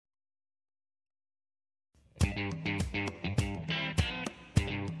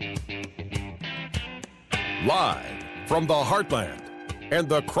Live from the heartland and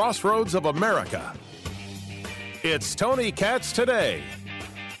the crossroads of America, it's Tony Katz Today.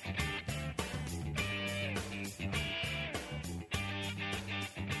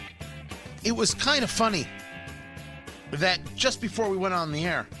 It was kind of funny that just before we went on the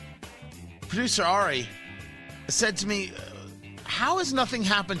air, producer Ari said to me, how has nothing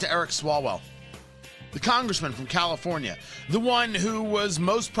happened to Eric Swalwell, the congressman from California, the one who was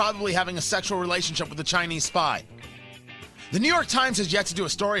most probably having a sexual relationship with a Chinese spy? The New York Times has yet to do a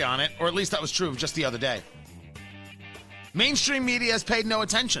story on it, or at least that was true just the other day. Mainstream media has paid no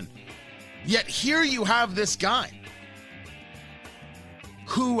attention. Yet here you have this guy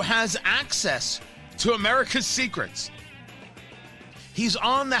who has access to America's secrets. He's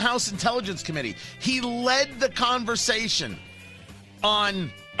on the House Intelligence Committee. He led the conversation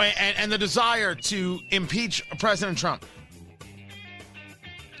on and the desire to impeach President Trump.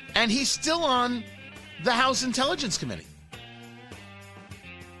 And he's still on the House Intelligence Committee.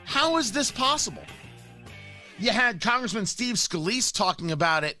 How is this possible? You had Congressman Steve Scalise talking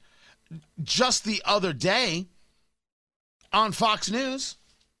about it just the other day on Fox News.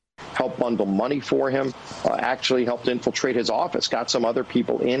 Helped bundle money for him, actually helped infiltrate his office, got some other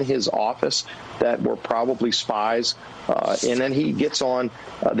people in his office that were probably spies. And then he gets on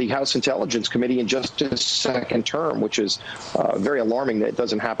the House Intelligence Committee in just his second term, which is very alarming that it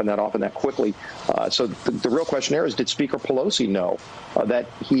doesn't happen that often, that quickly. So the real question there is, did Speaker Pelosi know that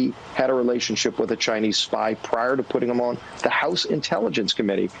he had a relationship with a Chinese spy prior to putting him on the House Intelligence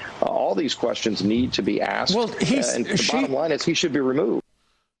Committee? All these questions need to be asked. Well, and the bottom line is he should be removed.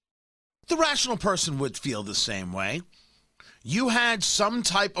 The rational person would feel the same way. You had some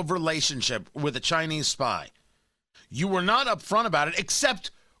type of relationship with a Chinese spy. You were not upfront about it,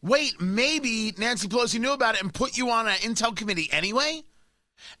 except, wait, maybe Nancy Pelosi knew about it and put you on an intel committee anyway?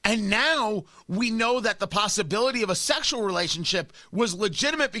 And now we know that the possibility of a sexual relationship was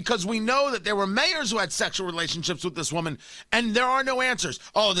legitimate because we know that there were mayors who had sexual relationships with this woman, and there are no answers.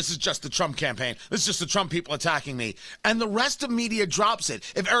 Oh, this is just the Trump campaign. This is just the Trump people attacking me. And the rest of media drops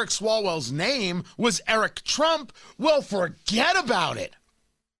it. If Eric Swalwell's name was Eric Trump, well, forget about it.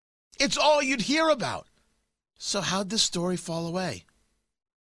 It's all you'd hear about. So how'd this story fall away?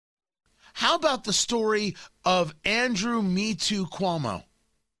 How about the story of Andrew Me Too Cuomo?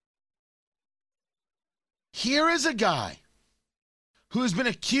 Here is a guy who has been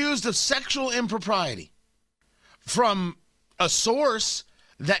accused of sexual impropriety from a source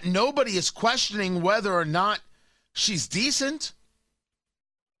that nobody is questioning whether or not she's decent.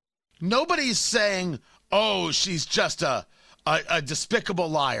 Nobody's saying, oh, she's just a despicable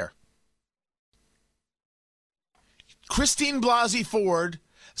liar. Christine Blasey Ford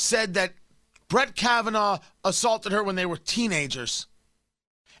said that Brett Kavanaugh assaulted her when they were teenagers.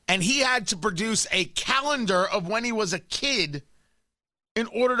 And he had to produce a calendar of when he was a kid in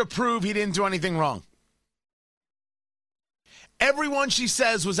order to prove he didn't do anything wrong. Everyone, she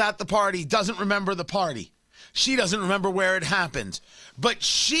says, was at the party doesn't remember the party. She doesn't remember where it happened. But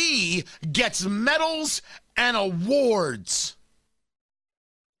she gets medals and awards.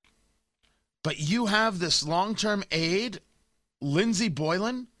 But you have this long-term aide, Lindsey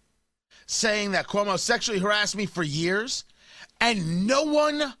Boylan, saying that Cuomo sexually harassed me for years, and no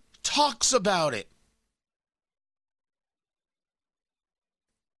one talks about it.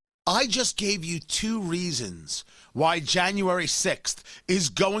 I just gave you two reasons why January 6th is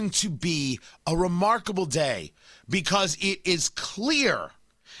going to be a remarkable day, because it is clear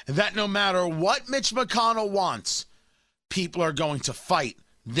that no matter what Mitch McConnell wants, people are going to fight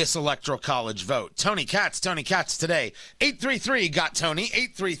this electoral college vote. Tony Katz today. 833-GOT-TONY,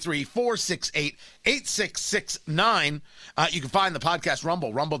 833-468-8669. You can find the podcast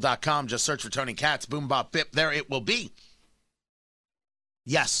rumble.com. Just search for Tony Katz, boom, bop, bip. There it will be.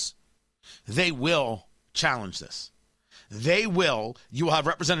 Yes, they will challenge this. They will. You will have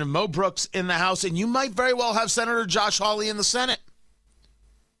Representative Mo Brooks in the House, and you might very well have Senator Josh Hawley in the Senate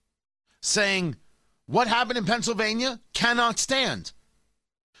saying, what happened in Pennsylvania cannot stand.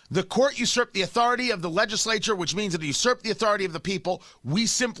 The court usurped the authority of the legislature, which means it usurped the authority of the people. We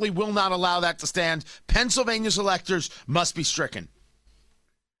simply will not allow that to stand. Pennsylvania's electors must be stricken.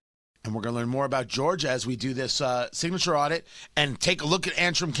 And we're going to learn more about Georgia as we do this signature audit and take a look at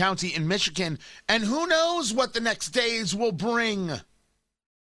Antrim County in Michigan. And who knows what the next days will bring?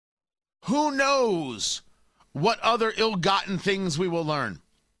 Who knows what other ill-gotten things we will learn?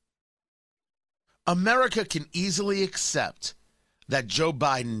 America can easily accept that Joe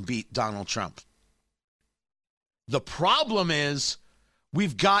Biden beat Donald Trump. The problem is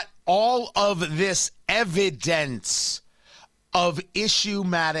We've got all of this evidence of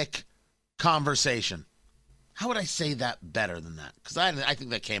issue-matic conversation. How would I say that better than that? Because I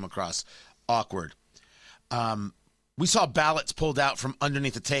think that came across awkward. We saw ballots pulled out from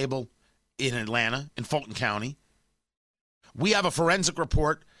underneath the table in Atlanta, in Fulton County. We have a forensic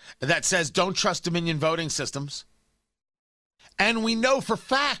report that says don't trust Dominion voting systems. And we know for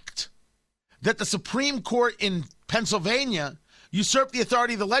fact that the Supreme Court in Pennsylvania usurped the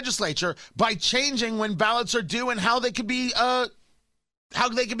authority of the legislature by changing when ballots are due and how they could be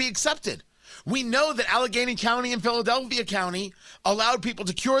accepted. We know that Allegheny County and Philadelphia County allowed people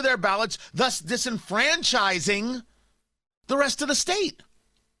to cure their ballots, thus disenfranchising the rest of the state.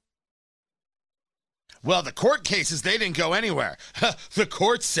 Well, the court cases, they didn't go anywhere. The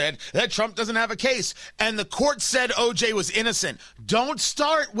court said that Trump doesn't have a case, and the court said OJ was innocent. Don't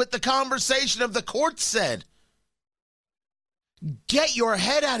start with the conversation of the court said. Get your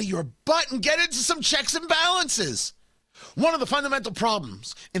head out of your butt and get into some checks and balances. One of the fundamental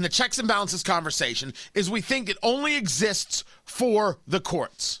problems in the checks and balances conversation is we think it only exists for the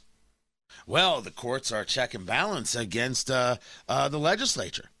courts. Well, the courts are a check and balance against the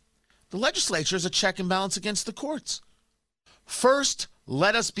legislature. The legislature is a check and balance against the courts. First,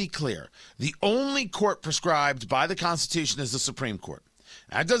 let us be clear. The only court prescribed by the Constitution is the Supreme Court.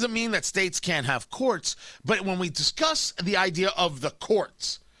 That doesn't mean that states can't have courts, but when we discuss the idea of the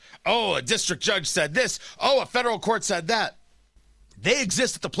courts, oh, a district judge said this, oh, a federal court said that, they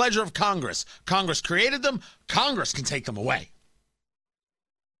exist at the pleasure of Congress. Congress created them. Congress can take them away.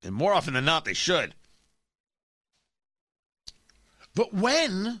 And more often than not, they should. But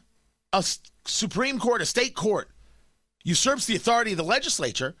when a Supreme Court, a state court, usurps the authority of the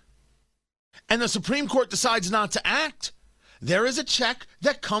legislature, and the Supreme Court decides not to act, there is a check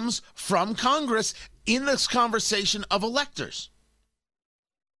that comes from Congress in this conversation of electors.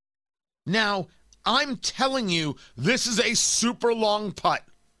 Now, I'm telling you, this is a super long putt,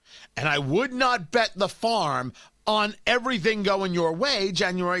 and I would not bet the farm on everything going your way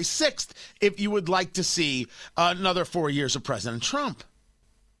January 6th if you would like to see another 4 years of President Trump.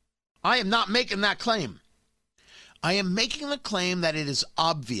 I am not making that claim. I am making the claim that it is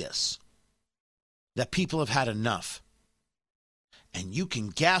obvious that people have had enough. And you can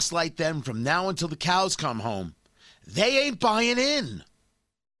gaslight them from now until the cows come home. They ain't buying in.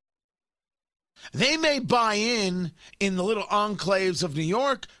 They may buy in the little enclaves of New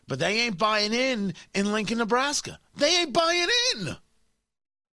York, but they ain't buying in Lincoln, Nebraska. They ain't buying in.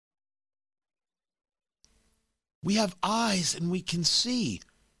 We have eyes and we can see.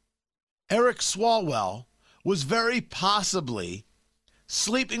 Eric Swalwell was very possibly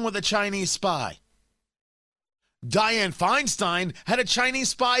sleeping with a Chinese spy. Dianne Feinstein had a Chinese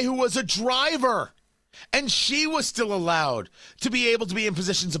spy who was a driver, and she was still allowed to be able to be in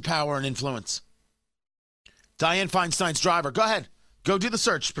positions of power and influence. Dianne Feinstein's driver. Go ahead. Go do the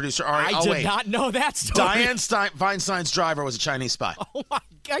search, producer Ari. I did not know that story. Dianne Feinstein's driver was a Chinese spy. Oh, my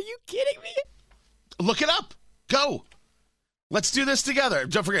God. Are you kidding me? Look it up. Go. Let's do this together.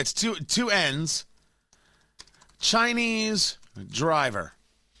 Don't forget, it's two N's. Chinese driver.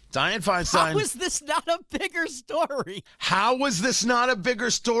 Dianne Feinstein. How is this not a bigger story? How was this not a bigger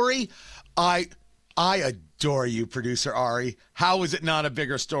story? I adore you, producer Ari. How is it not a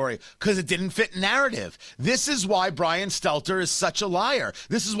bigger story? Because it didn't fit narrative. This is why Brian Stelter is such a liar.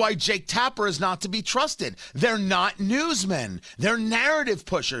 This is why Jake Tapper is not to be trusted. They're not newsmen. They're narrative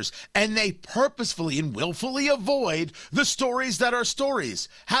pushers, and they purposefully and willfully avoid the stories that are stories.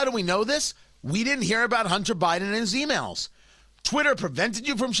 How do we know this? We didn't hear about Hunter Biden and his emails. Twitter prevented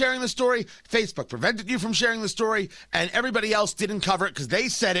you from sharing the story. Facebook prevented you from sharing the story. And everybody else didn't cover it because they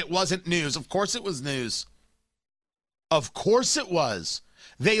said it wasn't news. Of course it was news. Of course it was.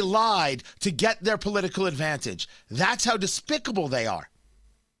 They lied to get their political advantage. That's how despicable they are.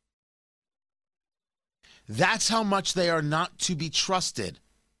 That's how much they are not to be trusted.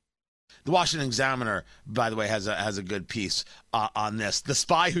 The Washington Examiner, by the way, has a good piece on this. The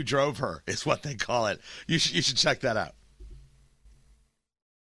spy who drove her is what they call it. You should check that out.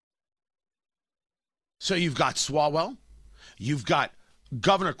 So you've got Swalwell, you've got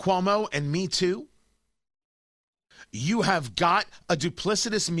Governor Cuomo and Me Too. You have got a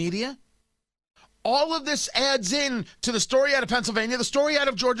duplicitous media. All of this adds in to the story out of Pennsylvania, the story out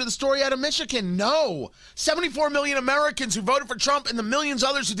of Georgia, the story out of Michigan. No. 74 million Americans who voted for Trump and the millions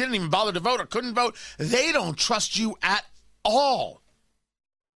others who didn't even bother to vote or couldn't vote, they don't trust you at all.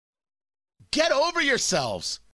 Get over yourselves.